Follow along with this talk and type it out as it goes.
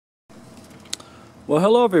Well,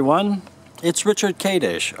 hello everyone. It's Richard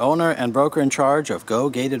Kadish, owner and broker in charge of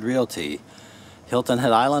Go Gated Realty, Hilton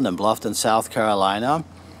Head Island in Bluffton, South Carolina.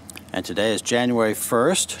 And today is January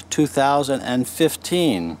 1st,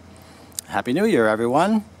 2015. Happy New Year,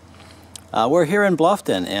 everyone. We're here in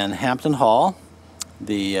Bluffton in Hampton Hall,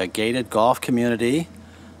 the gated golf community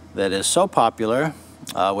that is so popular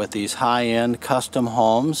with these high-end custom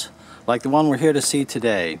homes like the one we're here to see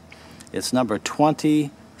today. It's number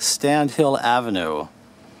 20 Strandhill Avenue.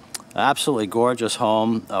 Absolutely gorgeous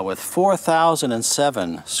home with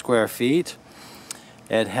 4,007 square feet.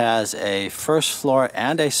 It has a first floor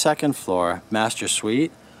and a second floor master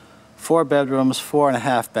suite, 4 bedrooms,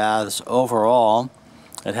 4.5 baths overall.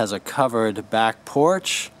 It has a covered back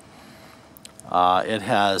porch. It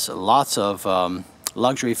has lots of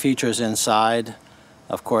luxury features inside.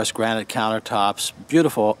 Of course, granite countertops,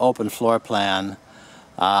 beautiful open floor plan.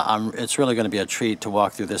 It's really going to be a treat to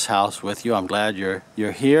walk through this house with you. I'm glad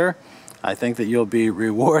you're here. I think that you'll be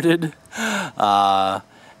rewarded.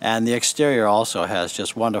 And the exterior also has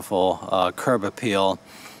just wonderful curb appeal.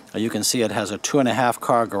 You can see it has a 2.5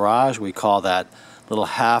 car garage. We call that little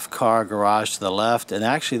half car garage to the left. And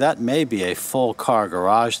actually that may be a full car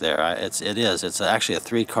garage there. It is. It's actually a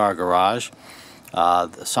 3-car garage.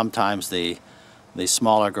 Sometimes the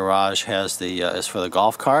smaller garage has is for the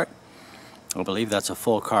golf cart. I believe that's a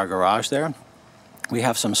full car garage there. We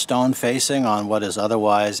have some stone facing on what is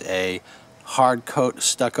otherwise a hard coat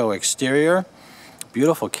stucco exterior.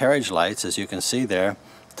 Beautiful carriage lights, as you can see there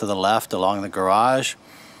to the left along the garage.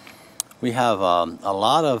 We have a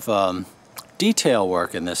lot of detail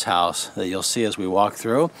work in this house that you'll see as we walk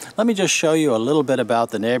through. Let me just show you a little bit about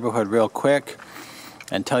the neighborhood real quick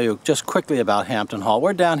and tell you just quickly about Hampton Hall.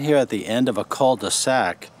 We're down here at the end of a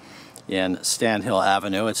cul-de-sac in Strandhill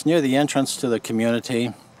Avenue. It's near the entrance to the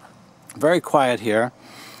community. Very quiet here.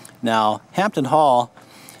 Now, Hampton Hall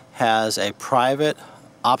has a private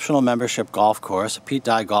optional membership golf course, a Pete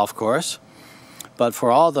Dye golf course. But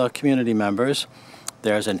for all the community members,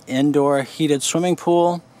 there's an indoor heated swimming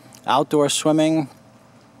pool, outdoor swimming.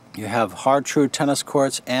 You have Hard-Tru tennis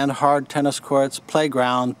courts and hard tennis courts,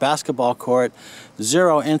 playground, basketball court,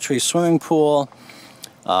 zero-entry swimming pool,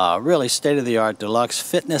 really state-of-the-art deluxe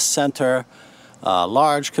fitness center,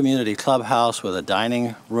 large community clubhouse with a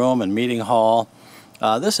dining room and meeting hall.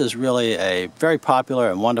 This is really a very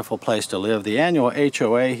popular and wonderful place to live. The annual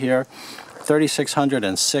HOA here,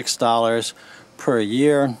 $3,606 per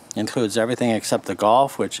year, includes everything except the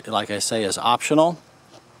golf, which, like I say, is optional.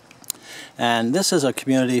 And this is a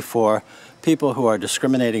community for people who are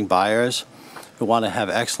discriminating buyers, who want to have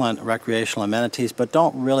excellent recreational amenities, but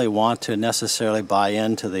don't really want to necessarily buy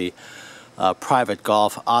into the private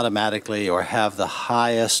golf automatically or have the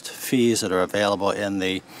highest fees that are available in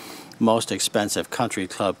the most expensive country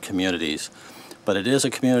club communities. But it is a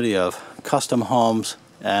community of custom homes,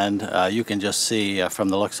 and you can just see from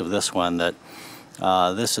the looks of this one that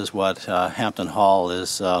this is what Hampton Hall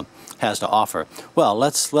has to offer. Well,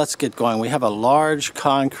 let's get going. We have a large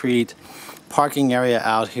concrete parking area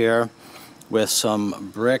out here with some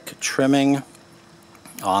brick trimming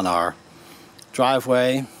on our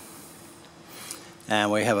driveway.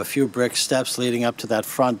 And we have a few brick steps leading up to that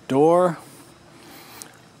front door.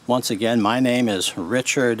 Once again, my name is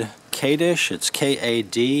Richard Kadish. It's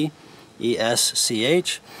K-A-D-E-S-C-H.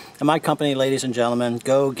 And my company, ladies and gentlemen,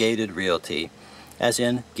 Go Gated Realty, as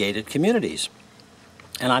in gated communities.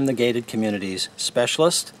 And I'm the gated communities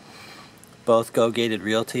specialist. Both Go Gated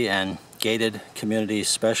Realty and Gated Communities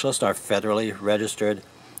Specialist are federally registered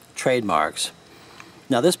trademarks.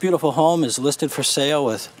 Now, this beautiful home is listed for sale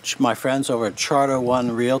with my friends over at Charter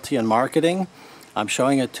One Realty and Marketing. I'm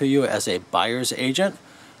showing it to you as a buyer's agent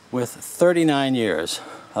with 39 years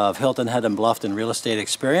of Hilton Head and Bluffton real estate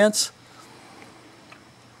experience.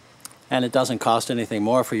 And it doesn't cost anything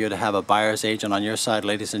more for you to have a buyer's agent on your side,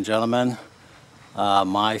 ladies and gentlemen.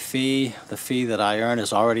 My fee, the fee that I earn,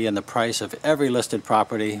 is already in the price of every listed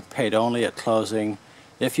property, paid only at closing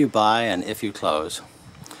if you buy and if you close.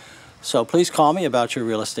 So please call me about your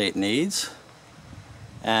real estate needs,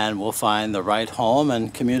 and we'll find the right home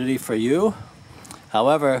and community for you.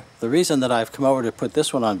 However, the reason that I've come over to put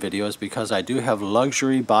this one on video is because I do have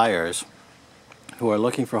luxury buyers who are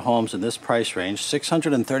looking for homes in this price range,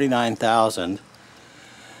 $639,000.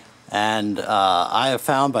 And I have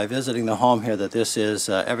found by visiting the home here that this is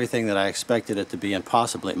everything that I expected it to be and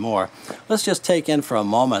possibly more. Let's just take in for a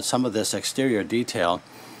moment some of this exterior detail.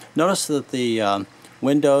 Notice that the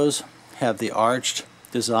windows have the arched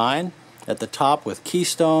design at the top with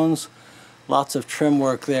keystones. Lots of trim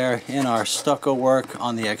work there in our stucco work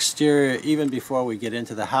on the exterior even before we get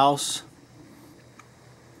into the house.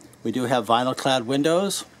 We do have vinyl clad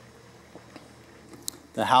windows.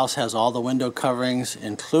 The house has all the window coverings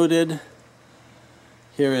included.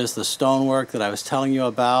 Here is the stonework that I was telling you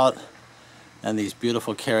about and these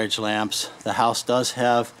beautiful carriage lamps. The house does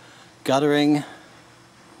have guttering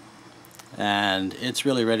and it's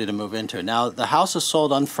really ready to move into. Now the house is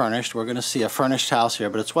sold unfurnished. We're going to see a furnished house here,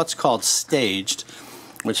 but it's what's called staged,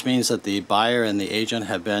 which means that the buyer and the agent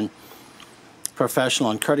have been professional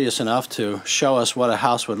and courteous enough to show us what a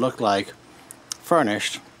house would look like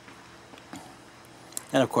furnished.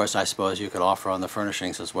 And of course, I suppose you could offer on the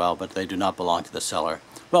furnishings as well, but they do not belong to the seller.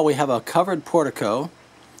 Well, we have a covered portico,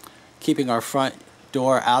 keeping our front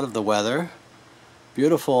door out of the weather.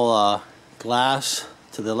 Beautiful glass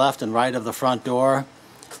to the left and right of the front door,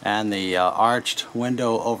 and the arched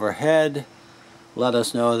window overhead let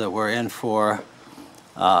us know that we're in for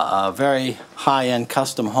a very high-end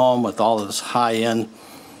custom home with all of this high-end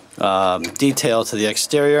detail to the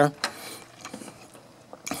exterior.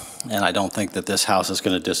 And I don't think that this house is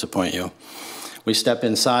going to disappoint you. We step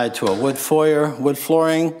inside to a wood foyer, wood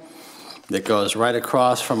flooring that goes right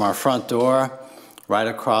across from our front door, right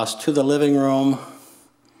across to the living room.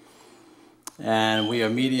 And we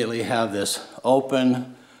immediately have this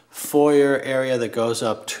open foyer area that goes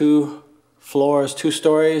up 2 floors, 2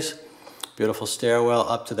 stories. Beautiful stairwell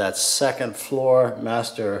up to that second floor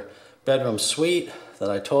master bedroom suite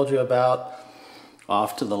that I told you about.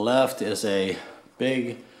 Off to the left is a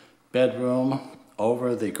big bedroom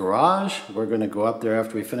over the garage. We're going to go up there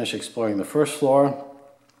after we finish exploring the first floor.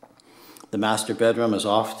 The master bedroom is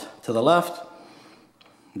off to the left.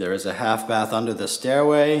 There is a half bath under the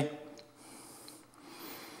stairway.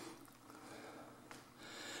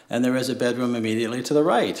 And there is a bedroom immediately to the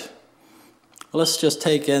right. Let's just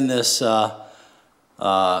take in this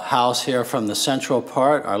house here from the central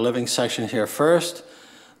part, our living section here first.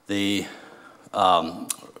 The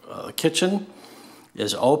kitchen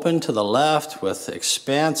is open to the left with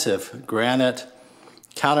expansive granite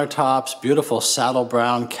countertops, beautiful saddle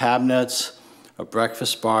brown cabinets, a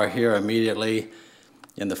breakfast bar here immediately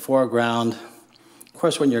in the foreground. Of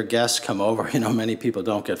course, when your guests come over, you know, many people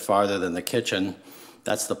don't get farther than the kitchen.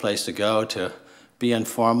 That's the place to go to be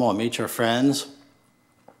informal and meet your friends.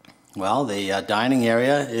 Well, the dining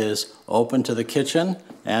area is open to the kitchen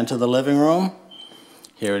and to the living room.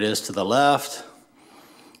 Here it is to the left.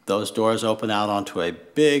 Those doors open out onto a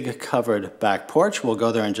big covered back porch. We'll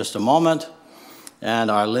go there in just a moment.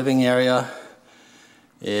 And our living area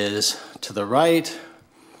is to the right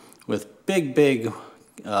with big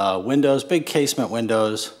windows, big casement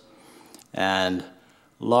windows, and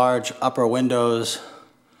large upper windows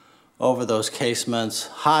over those casements.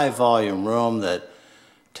 High volume room that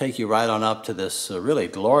take you right on up to this really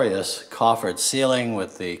glorious coffered ceiling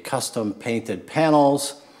with the custom painted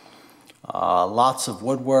panels. Lots of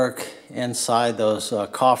woodwork inside those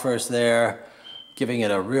coffers there, giving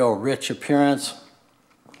it a real rich appearance.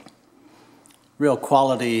 Real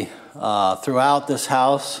quality throughout this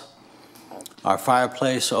house. Our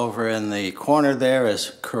fireplace over in the corner there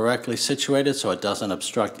is correctly situated so it doesn't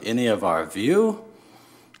obstruct any of our view.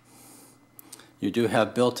 You do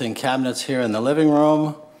have built-in cabinets here in the living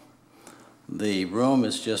room. The room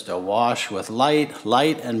is just awash with light.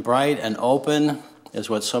 Light and bright and open is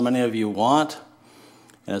what so many of you want.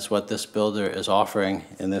 And it's what this builder is offering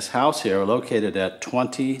in this house here, located at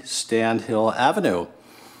 20 Strandhill Avenue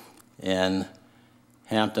in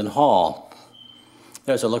Hampton Hall.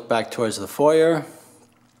 There's a look back towards the foyer,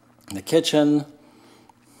 the kitchen,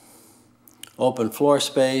 open floor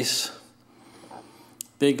space,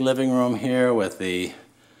 big living room here with the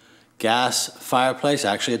gas fireplace.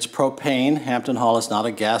 Actually, it's propane. Hampton Hall is not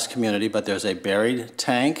a gas community, but there's a buried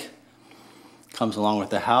tank. Comes along with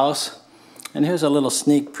the house. And here's a little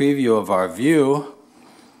sneak preview of our view,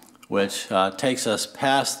 which takes us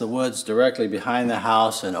past the woods directly behind the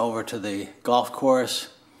house and over to the golf course.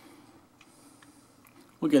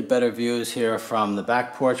 We'll get better views here from the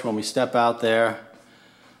back porch when we step out there.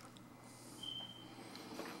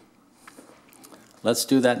 Let's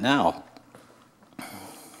do that now.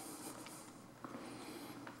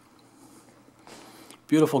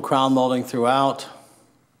 Beautiful crown molding throughout.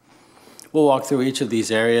 We'll walk through each of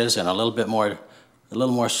these areas in a little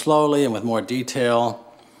more slowly and with more detail.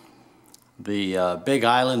 The big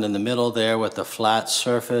island in the middle there with the flat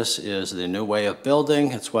surface is the new way of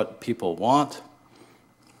building. It's what people want.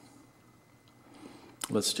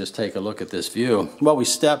 Let's just take a look at this view. Well, we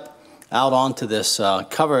step out onto this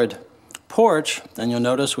covered porch, and you'll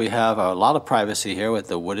notice we have a lot of privacy here with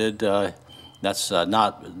the wooded, that's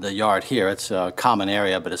not the yard here, it's a common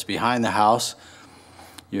area, but it's behind the house.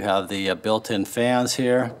 You have the built-in fans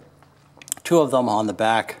here, 2 of them on the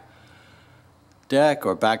back deck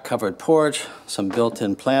or back covered porch. Some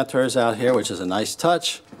built-in planters out here, which is a nice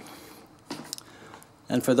touch.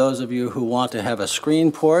 And for those of you who want to have a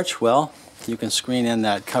screen porch, well, you can screen in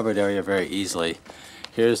that covered area very easily.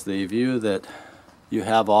 Here's the view that you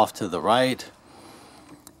have off to the right.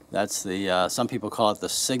 That's the, some people call it the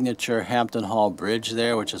signature Hampton Hall Bridge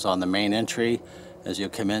there, which is on the main entry. As you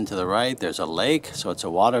come in to the right, there's a lake, so it's a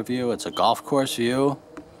water view, it's a golf course view.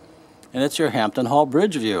 And it's your Hampton Hall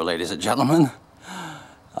Bridge view, ladies and gentlemen.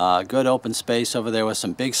 Good open space over there with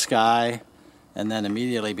some big sky. And then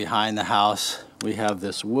immediately behind the house, we have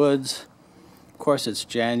this woods. Of course, it's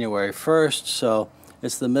January 1st, so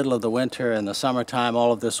it's the middle of the winter. In the summertime,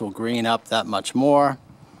 all of this will green up that much more.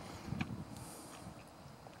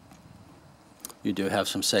 You do have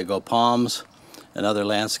some sago palms and other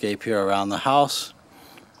landscape here around the house.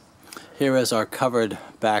 Here is our covered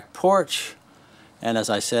back porch. And as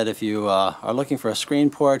I said, if you are looking for a screen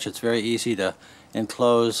porch, it's very easy to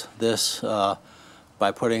enclose this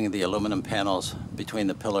by putting the aluminum panels between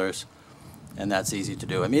the pillars, and that's easy to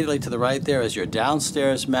do. Immediately to the right there is your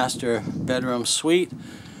downstairs master bedroom suite.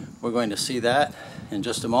 We're going to see that in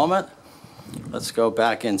just a moment. Let's go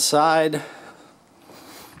back inside.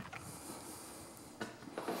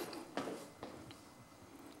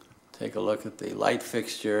 Take a look at the light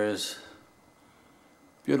fixtures.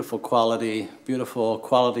 Beautiful quality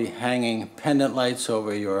hanging pendant lights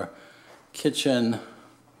over your kitchen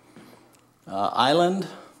island,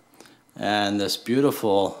 and this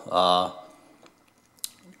beautiful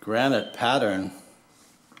granite pattern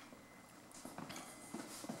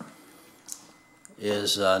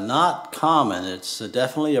is not common. It's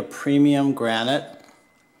definitely a premium granite.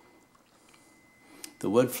 The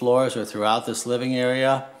wood floors are throughout this living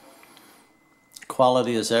area.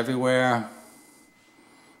 Quality is everywhere.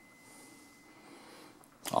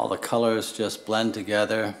 All the colors just blend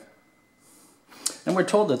together. And we're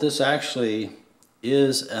told that this actually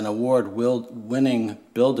is an award-winning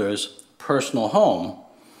builder's personal home,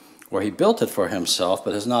 where he built it for himself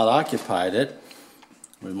but has not occupied it.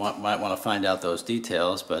 We might want to find out those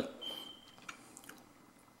details, but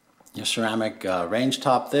your ceramic range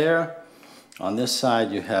top there. On this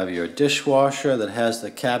side you have your dishwasher that has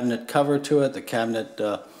the cabinet cover to it, the cabinet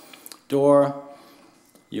door,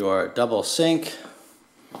 your double sink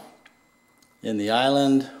in the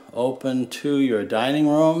island, open to your dining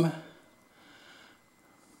room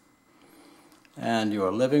and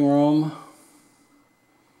your living room.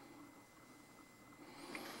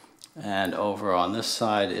 And over on this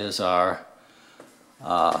side is our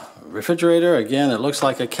refrigerator. Again, it looks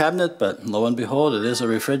like a cabinet, but lo and behold, it is a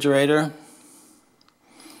refrigerator.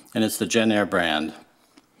 And it's the Genair brand.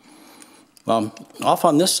 Well, off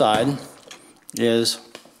on this side is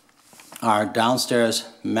our downstairs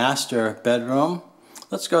master bedroom.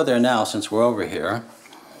 Let's go there now since we're over here.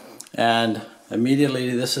 And immediately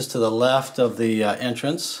this is to the left of the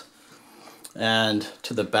entrance, and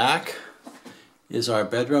to the back is our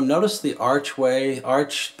bedroom. Notice the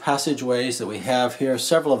arch passageways that we have here,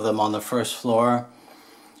 several of them on the first floor,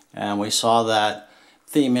 and we saw that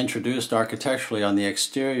theme introduced architecturally on the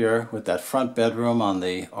exterior with that front bedroom on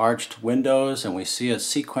the arched windows, and we see it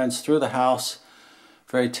sequenced through the house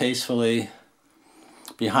very tastefully.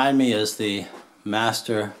 Behind me is the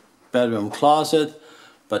master bedroom closet,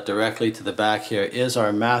 but directly to the back here is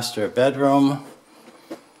our master bedroom,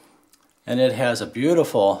 and it has a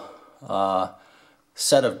beautiful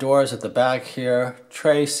set of doors at the back here,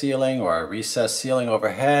 tray ceiling or a recessed ceiling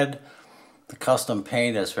overhead. The custom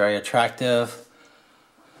paint is very attractive.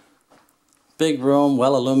 Big room,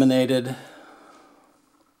 well illuminated.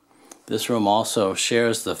 This room also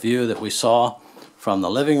shares the view that we saw from the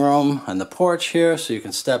living room and the porch here, so you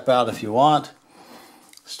can step out if you want.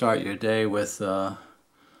 Start your day with a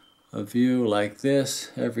view like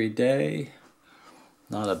this every day.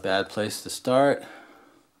 Not a bad place to start.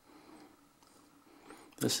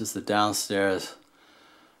 This is the downstairs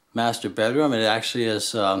master bedroom. It actually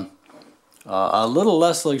is a little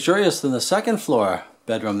less luxurious than the second floor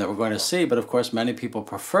bedroom that we're going to see, but of course many people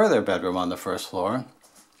prefer their bedroom on the first floor.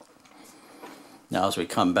 Now as we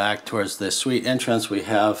come back towards the suite entrance, we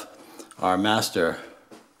have our master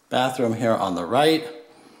bathroom here on the right,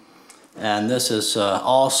 and this is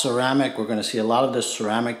all ceramic. We're going to see a lot of this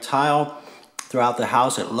ceramic tile throughout the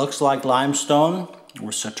house. It looks like limestone or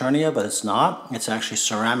Saturnia, but it's not. It's actually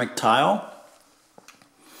ceramic tile.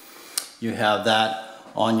 You have that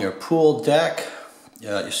on your pool deck,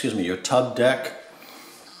 your tub deck,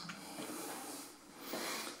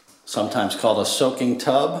 sometimes called a soaking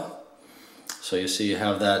tub. So you see you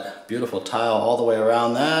have that beautiful tile all the way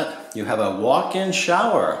around that. You have a walk-in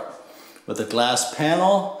shower with a glass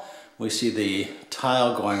panel We see the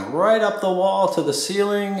tile going right up the wall to the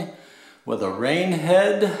ceiling with a rain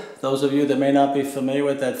head. Those of you that may not be familiar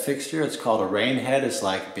with that fixture, it's called a rain head. It's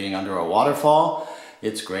like being under a waterfall.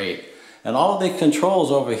 It's great. And all of the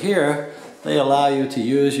controls over here, they allow you to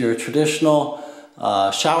use your traditional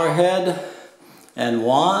shower head and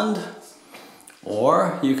wand,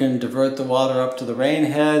 or you can divert the water up to the rain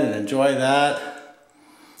head and enjoy that.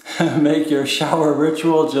 Make your shower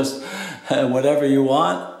ritual just whatever you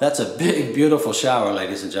want. That's a big, beautiful shower,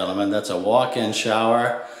 ladies and gentlemen. That's a walk-in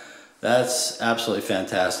shower. That's absolutely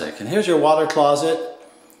fantastic. And here's your water closet.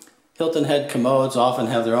 Hilton head commodes often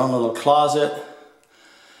have their own little closet.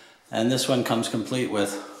 And this one comes complete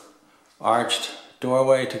with arched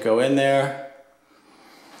doorway to go in there.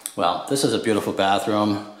 Well, this is a beautiful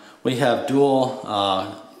bathroom. We have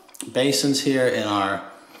dual basins here in our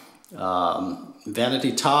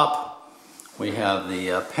vanity top. We have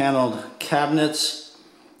the paneled cabinets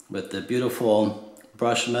with the beautiful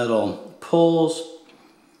brushed metal pulls.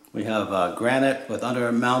 We have granite with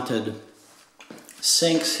under-mounted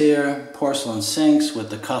sinks here, porcelain sinks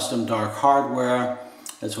with the custom dark hardware.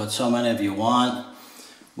 That's what so many of you want.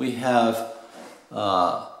 We have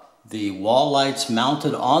the wall lights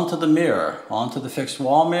mounted onto the mirror, onto the fixed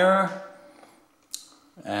wall mirror.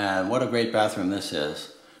 And what a great bathroom this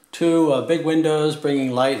is. Two big windows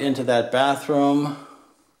bringing light into that bathroom.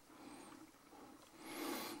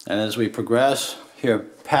 And as we progress here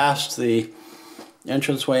past the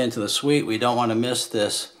entranceway into the suite, we don't want to miss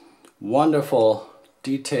this wonderful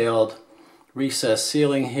detailed recessed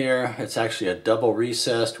ceiling here. It's actually a double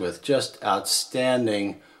recessed with just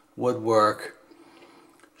outstanding woodwork,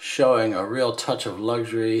 showing a real touch of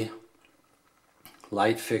luxury.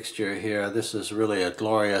 Light fixture here. This is really a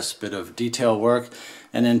glorious bit of detail work.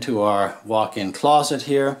 And into our walk-in closet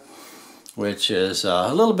here, which is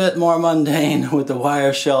a little bit more mundane with the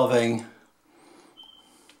wire shelving.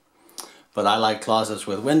 But I like closets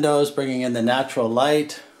with windows, bringing in the natural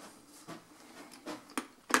light.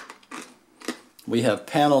 We have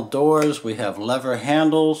paneled doors, we have lever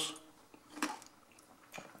handles.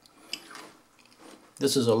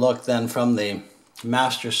 This is a look then from the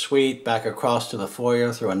master suite back across to the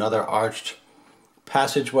foyer through another arched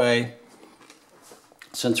passageway.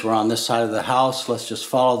 Since we're on this side of the house, let's just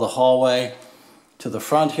follow the hallway to the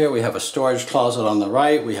front here. We have a storage closet on the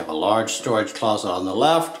right, we have a large storage closet on the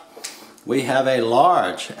left. We have a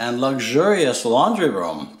large and luxurious laundry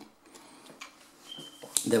room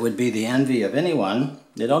that would be the envy of anyone.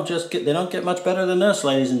 They don't get much better than this,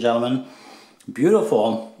 ladies and gentlemen.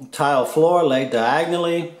 Beautiful tile floor laid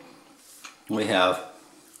diagonally. We have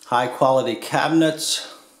high quality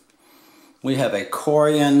cabinets. We have a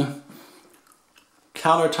Corian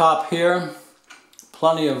countertop here.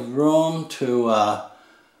 Plenty of room to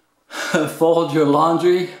fold your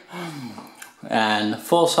laundry. And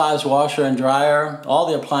full-size washer and dryer. All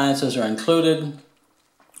the appliances are included.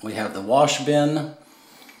 We have the wash bin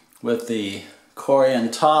with the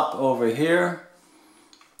Corian top over here.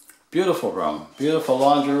 Beautiful room, beautiful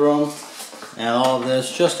laundry room. And all of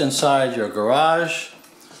this just inside your garage.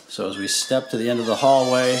 So as we step to the end of the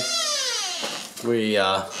hallway, we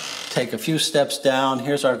take a few steps down.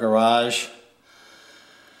 Here's our garage.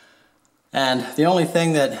 And the only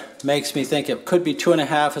thing that makes me think it could be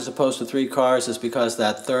 2.5 as opposed to 3 cars is because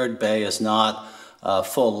that third bay is not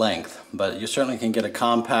full length. But you certainly can get a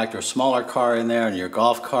compact or smaller car in there and your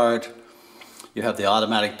golf cart. You have the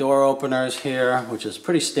automatic door openers here, which is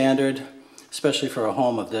pretty standard, especially for a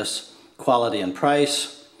home of this quality and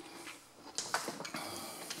price.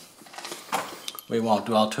 We won't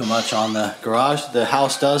dwell too much on the garage. The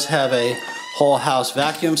house does have a whole house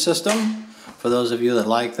vacuum system, for those of you that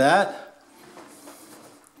like that.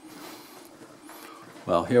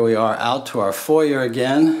 Well, here we are out to our foyer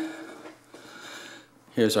again.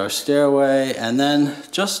 Here's our stairway, and then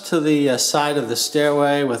just to the side of the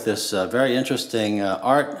stairway with this very interesting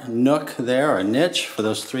art nook there, or niche for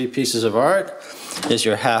those 3 pieces of art, is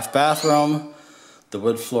your half bathroom. The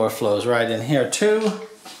wood floor flows right in here too.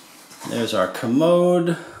 There's our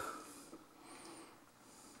commode.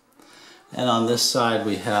 And on this side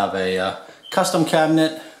we have a custom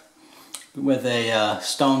cabinet with a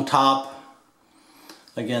stone top.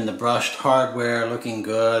 Again, the brushed hardware looking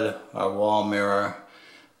good, our wall mirror,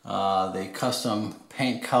 the custom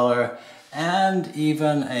paint color, and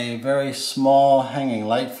even a very small hanging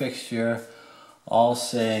light fixture, all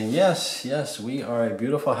saying, yes, yes, we are a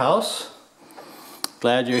beautiful house.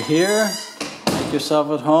 Glad you're here. Make yourself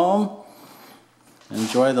at home.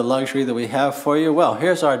 Enjoy the luxury that we have for you. Well,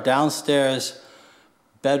 here's our downstairs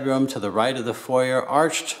bedroom to the right of the foyer,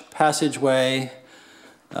 arched passageway,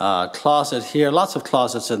 Closet here, lots of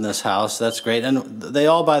closets in this house. That's great. And they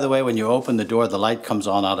all, by the way, when you open the door, the light comes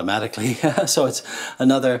on automatically. So it's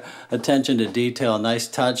another attention to detail, nice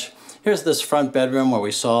touch. Here's this front bedroom where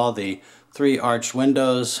we saw the 3 arched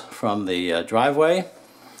windows from the driveway.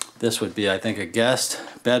 This would be, I think, a guest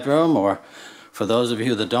bedroom, or for those of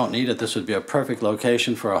you that don't need it, this would be a perfect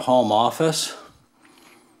location for a home office.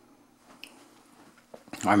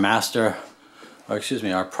 Our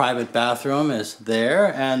our private bathroom is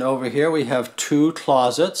there, and over here we have 2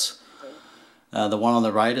 closets. The one on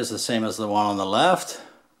the right is the same as the one on the left,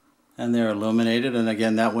 and they're illuminated. And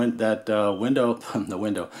again,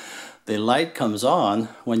 the light comes on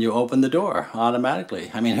when you open the door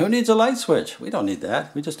automatically. I mean, who needs a light switch? We don't need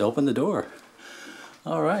that. We just open the door.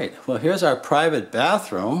 All right. Well, here's our private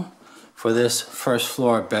bathroom for this first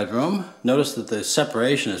floor bedroom. Notice that the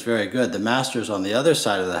separation is very good. The master's on the other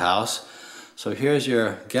side of the house. So here's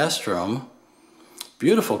your guest room.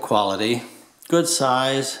 Beautiful quality, good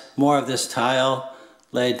size, more of this tile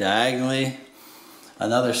laid diagonally.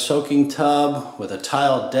 Another soaking tub with a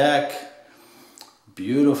tiled deck.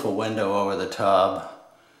 Beautiful window over the tub.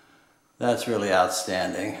 That's really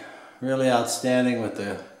outstanding. Really outstanding with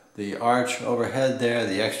the arch overhead there,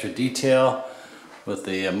 the extra detail with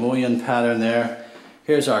the mullion pattern there.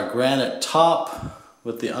 Here's our granite top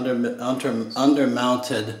with the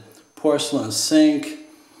under-mounted porcelain sink.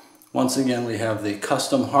 Once again, we have the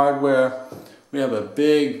custom hardware. We have a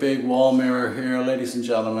big wall mirror here, ladies and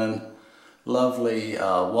gentlemen. Lovely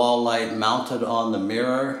wall light mounted on the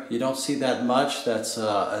mirror. You don't see that much. That's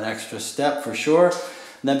an extra step for sure.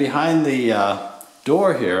 And then behind the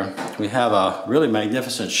door here, we have a really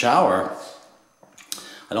magnificent shower.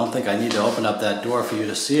 I don't think I need to open up that door for you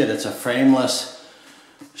to see it. It's a frameless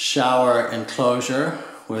shower enclosure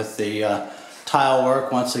with the tile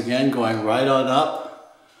work once again going right on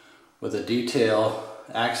up with a detail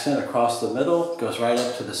accent across the middle. Goes right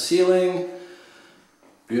up to the ceiling.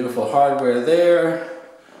 Beautiful hardware there.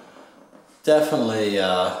 Definitely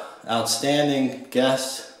outstanding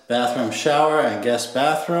guest bathroom shower and guest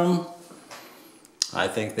bathroom. I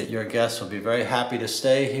think that your guests will be very happy to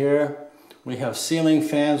stay here. We have ceiling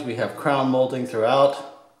fans, we have crown molding throughout.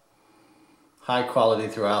 High quality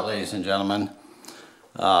throughout, ladies and gentlemen.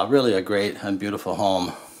 Really a great and beautiful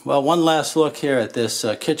home. Well, one last look here at this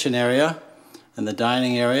kitchen area and the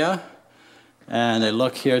dining area. And a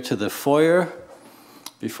look here to the foyer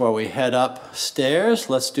before we head upstairs.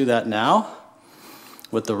 Let's do that now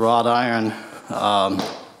with the wrought iron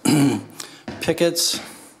pickets,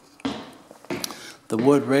 the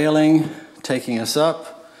wood railing taking us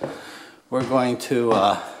up. We're going to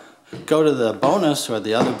go to the bonus, or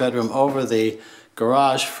the other bedroom, over the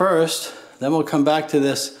garage first. Then we'll come back to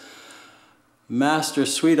this master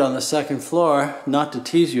suite on the 2nd floor. Not to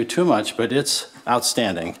tease you too much, but it's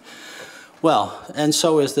outstanding. Well, and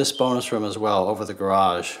so is this bonus room as well, over the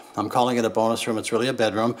garage. I'm calling it a bonus room, it's really a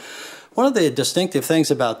bedroom. One of the distinctive things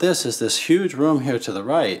about this is this huge room here to the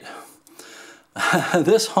right.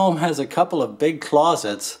 This home has a couple of big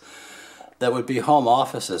closets that would be home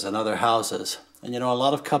offices in other houses. And you know, a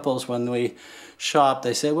lot of couples, when we shop,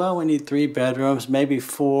 they say, well, we need 3 bedrooms, maybe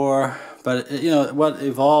 4. But you know, what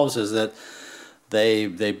evolves is that they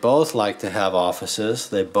both like to have offices.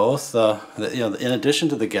 They both, you know, in addition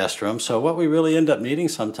to the guest room. So what we really end up needing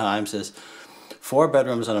sometimes is 4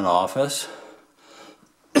 bedrooms and an office.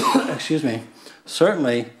 Excuse me.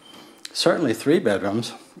 Certainly 3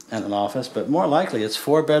 bedrooms and an office, but more likely it's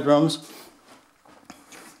 4 bedrooms.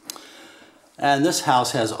 And this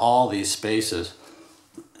house has all these spaces.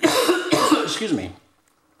 Excuse me.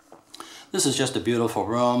 This is just a beautiful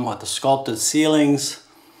room with the sculpted ceilings,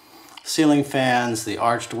 ceiling fans, the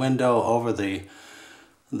arched window over the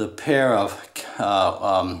pair of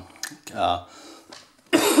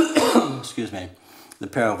excuse me, the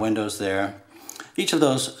pair of windows there. Each of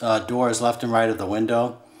those doors left and right of the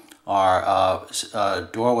window are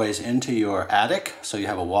doorways into your attic, so you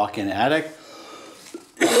have a walk-in attic.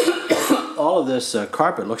 All of this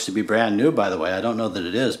carpet looks to be brand new, by the way. I don't know that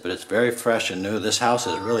it is, but it's very fresh and new. This house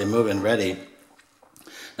is really move-in ready.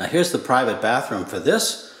 Now here's the private bathroom for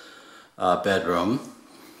this bedroom.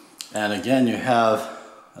 And again, you have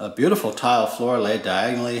a beautiful tile floor laid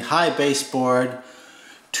diagonally, high baseboard,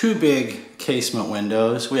 2 big casement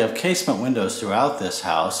windows. We have casement windows throughout this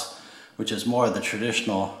house, which is more the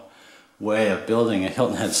traditional way of building a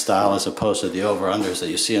Hilton Head style as opposed to the over-unders that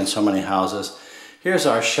you see in so many houses. Here's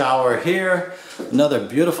our shower here. Another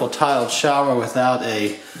beautiful tiled shower without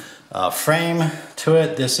a frame to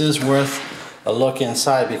it. This is worth a look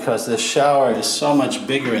inside because this shower is so much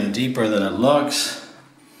bigger and deeper than it looks.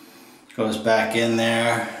 Goes back in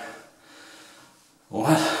there.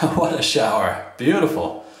 What a shower.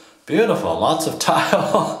 Beautiful. Beautiful. Lots of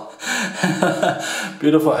tile.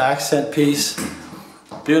 Beautiful accent piece.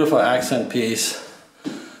 Beautiful accent piece.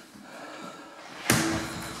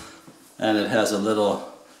 And it has a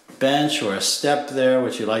little bench or a step there,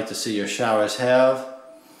 which you like to see your showers have.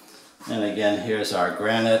 And again, here's our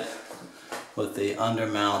granite with the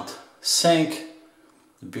undermount sink,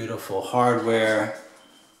 the beautiful hardware,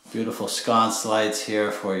 beautiful sconce lights here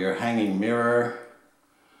for your hanging mirror.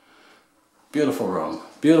 Beautiful room.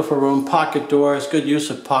 Beautiful room. Pocket doors. Good use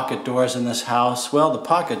of pocket doors in this house. Well, the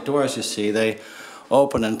pocket doors, you see, they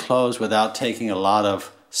open and close without taking a lot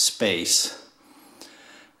of space.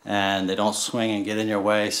 And they don't swing and get in your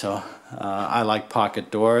way, so I like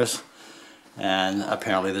pocket doors. And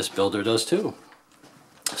apparently this builder does too.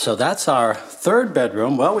 So that's our third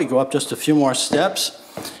bedroom. Well, we go up just a few more steps,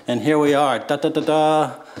 and here we are.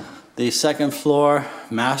 The second floor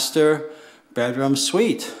master bedroom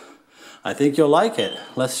suite. I think you'll like it.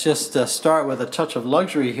 Let's just start with a touch of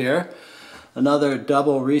luxury here. Another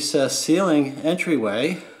double recessed ceiling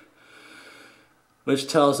entryway, which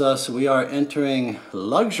tells us we are entering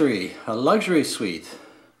luxury, a luxury suite.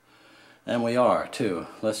 And we are too.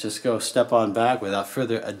 Let's just go step on back without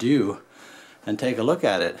further ado and take a look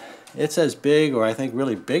at it. It's as big, or I think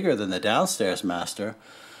really bigger than the downstairs master.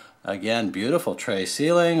 Again, beautiful tray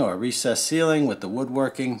ceiling or recessed ceiling with the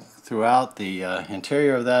woodworking throughout the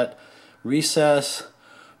interior of that recess.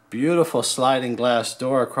 Beautiful sliding glass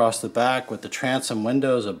door across the back with the transom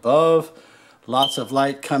windows above. Lots of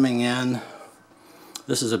light coming in.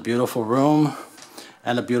 This is a beautiful room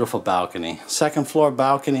and a beautiful balcony. Second floor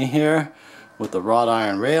balcony here with the wrought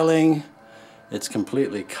iron railing. It's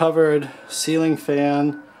completely covered. Ceiling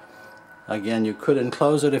fan. Again, you could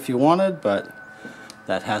enclose it if you wanted, but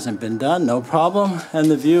that hasn't been done. No problem.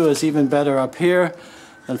 And the view is even better up here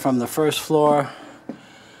than from the first floor.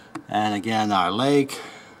 And again, our lake,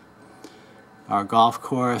 our golf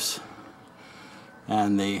course,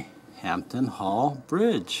 and the Hampton Hall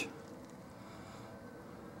Bridge.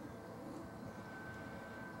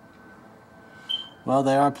 Well,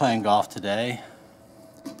 they are playing golf today.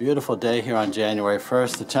 Beautiful day here on January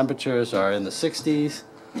 1st. The temperatures are in the 60s.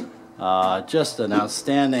 Just an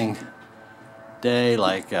outstanding day,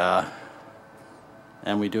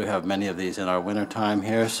 and we do have many of these in our winter time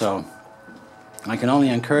here, so I can only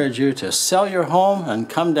encourage you to sell your home and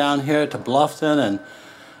come down here to Bluffton and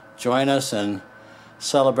join us in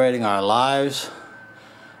celebrating our lives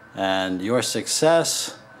and your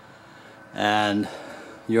success and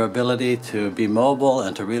your ability to be mobile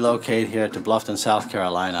and to relocate here to Bluffton, South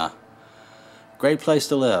Carolina. Great place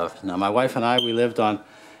to live. Now, my wife and I, we lived on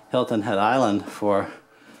Hilton Head Island for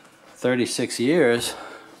 36 years,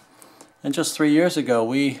 and just 3 years ago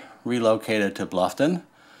we relocated to Bluffton,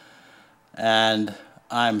 and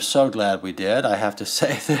I'm so glad we did. I have to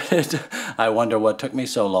say that I wonder what took me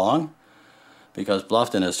so long, because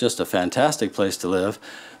Bluffton is just a fantastic place to live.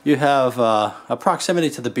 You have a proximity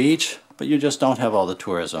to the beach, but you just don't have all the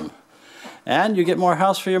tourism. And you get more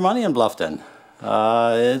house for your money in Bluffton.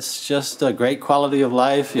 It's just a great quality of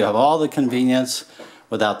life. You have all the convenience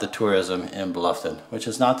without the tourism in Bluffton, which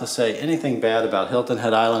is not to say anything bad about Hilton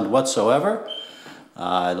Head Island whatsoever.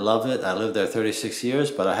 I love it. I lived there 36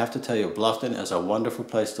 years, but I have to tell you, Bluffton is a wonderful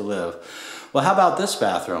place to live. Well, how about this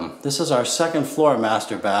bathroom? This is our second floor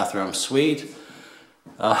master bathroom suite.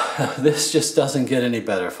 This just doesn't get any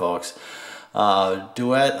better, folks.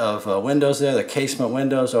 Duet of windows there, the casement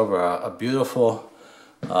windows over a beautiful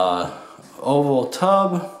oval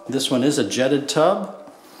tub. This one is a jetted tub.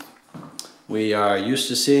 We are used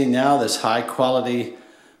to seeing now this high quality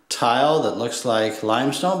tile that looks like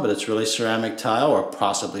limestone, but it's really ceramic tile or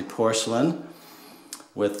possibly porcelain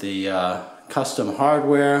with the custom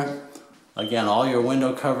hardware. Again, all your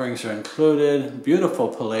window coverings are included. Beautiful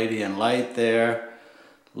Palladian light there.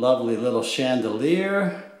 Lovely little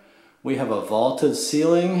chandelier. We have a vaulted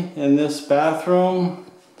ceiling in this bathroom.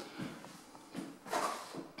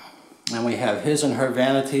 And we have his and her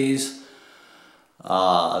vanities.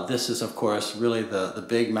 This is, of course, really the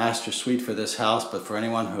big master suite for this house, but for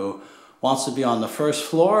anyone who wants to be on the first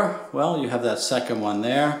floor, well, you have that second one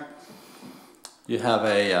there. You have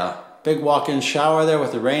a big walk-in shower there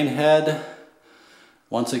with the rain head.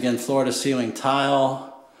 Once again, floor-to-ceiling tile.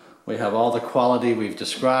 We have all the quality we've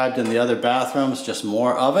described in the other bathrooms, just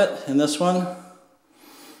more of it in this one.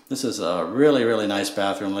 This is a really, really nice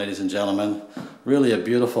bathroom, ladies and gentlemen. Really a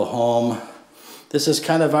beautiful home. This is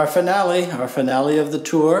kind of our finale of the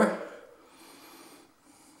tour.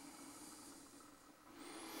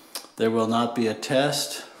 There will not be a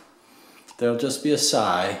test. There'll just be a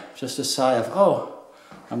sigh of, oh,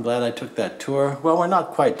 I'm glad I took that tour. Well, we're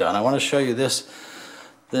not quite done. I want to show you this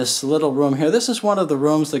little room here. This is one of the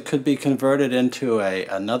rooms that could be converted into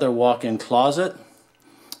another walk-in closet.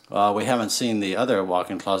 We haven't seen the other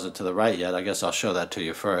walk-in closet to the right yet. I guess I'll show that to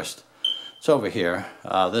you first. It's over here.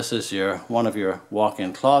 This is one of your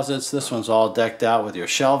walk-in closets. This one's all decked out with your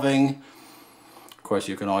shelving. Of course,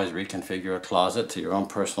 you can always reconfigure a closet to your own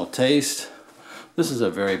personal taste. This is a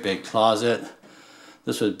very big closet.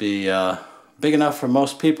 This would be big enough for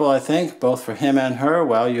most people, I think, both for him and her.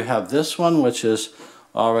 Well, you have this one, which is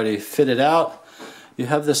already fitted out. You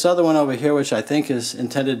have this other one over here, which I think is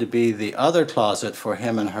intended to be the other closet for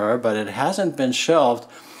him and her, but it hasn't been shelved.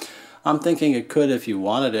 I'm thinking it could, if you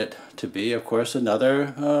wanted it to be, of course,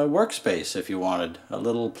 another workspace if you wanted. A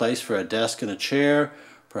little place for a desk and a chair,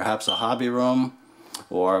 perhaps a hobby room,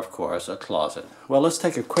 or, of course, a closet. Well, let's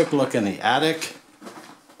take a quick look in the attic.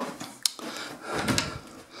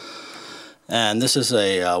 And this is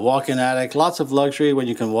a walk-in attic. Lots of luxury when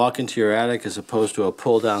you can walk into your attic as opposed to a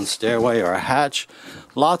pull-down stairway or a hatch.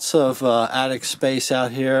 Lots of attic space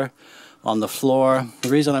out here on the floor. The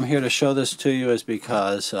reason I'm here to show this to you is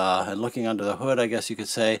because, and looking under the hood, I guess you could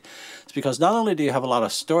say, it's because not only do you have a lot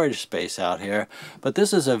of storage space out here, but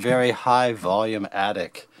this is a very high volume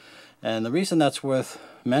attic. And the reason that's worth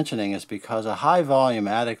mentioning is because a high volume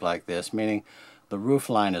attic like this, meaning the roof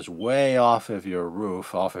line is way off of your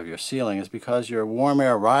roof, off of your ceiling, is because your warm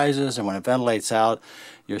air rises, and when it ventilates out,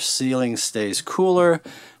 your ceiling stays cooler,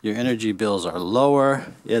 your energy bills are lower.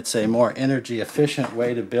 It's a more energy efficient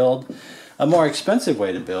way to build, a more expensive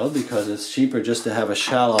way to build because it's cheaper just to have a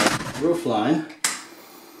shallow roof line.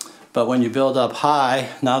 But when you build up high,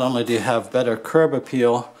 not only do you have better curb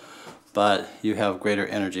appeal, but you have greater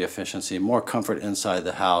energy efficiency, more comfort inside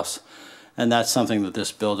the house. And that's something that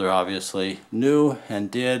this builder obviously knew and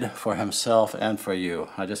did for himself and for you.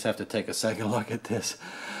 I just have to take a second look at this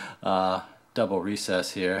double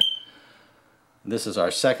recess here. This is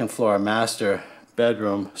our second floor master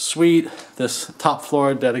bedroom suite. This top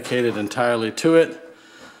floor dedicated entirely to it.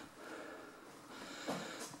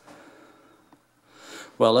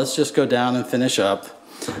 Well, let's just go down and finish up.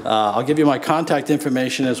 I'll give you my contact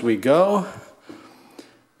information as we go.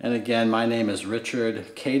 And again, my name is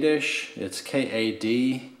Richard Kadesh. It's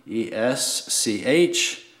K-A-D-E-S-C-H.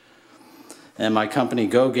 And my company,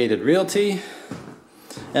 Go Gated Realty.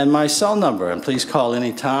 And my cell number, and please call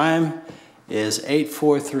anytime, is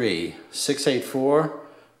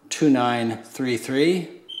 843-684-2933.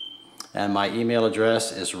 And my email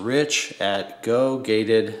address is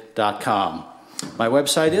rich@gogated.com. My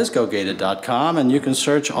website is gogated.com, and you can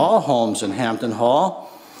search all homes in Hampton Hall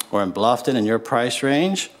or in Bluffton in your price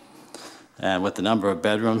range, and with the number of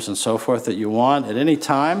bedrooms and so forth that you want at any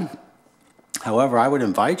time. However, I would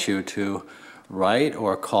invite you to write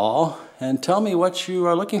or call and tell me what you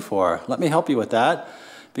are looking for. Let me help you with that,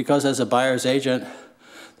 because as a buyer's agent,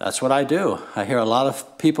 that's what I do. I hear a lot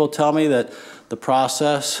of people tell me that the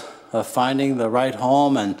process of finding the right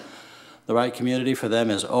home and the right community for them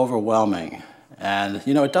is overwhelming. And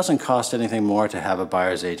you know, it doesn't cost anything more to have a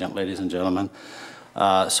buyer's agent, ladies and gentlemen.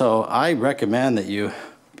 So I recommend that you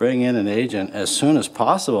bring in an agent as soon as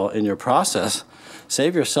possible in your process.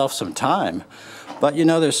 Save yourself some time. But you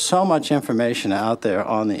know, there's so much information out there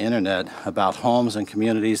on the internet about homes and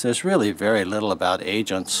communities. There's really very little about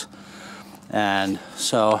agents. And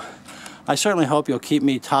so I certainly hope you'll keep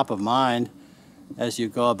me top of mind as you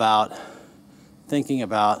go about thinking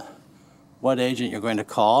about what agent you're going to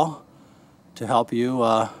call to help you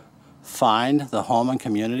find the home and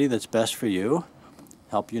community that's best for you,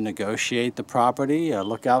 help you negotiate the property,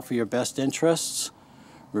 look out for your best interests,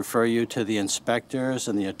 refer you to the inspectors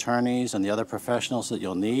and the attorneys and the other professionals that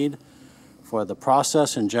you'll need for the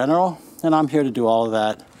process in general. And I'm here to do all of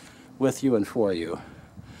that with you and for you.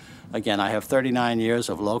 Again, I have 39 years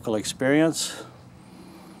of local experience,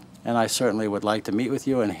 and I certainly would like to meet with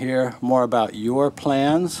you and hear more about your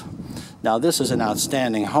plans. Now, this is an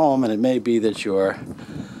outstanding home, and it may be that your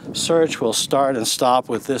search will start and stop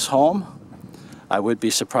with this home. I would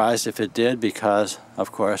be surprised if it did, because,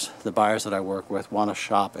 of course, the buyers that I work with want to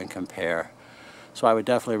shop and compare. So I would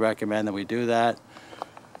definitely recommend that we do that.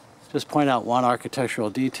 Just point out one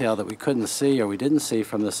architectural detail that we couldn't see or we didn't see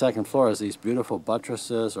from the second floor is these beautiful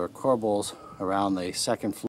buttresses or corbels around the second floor.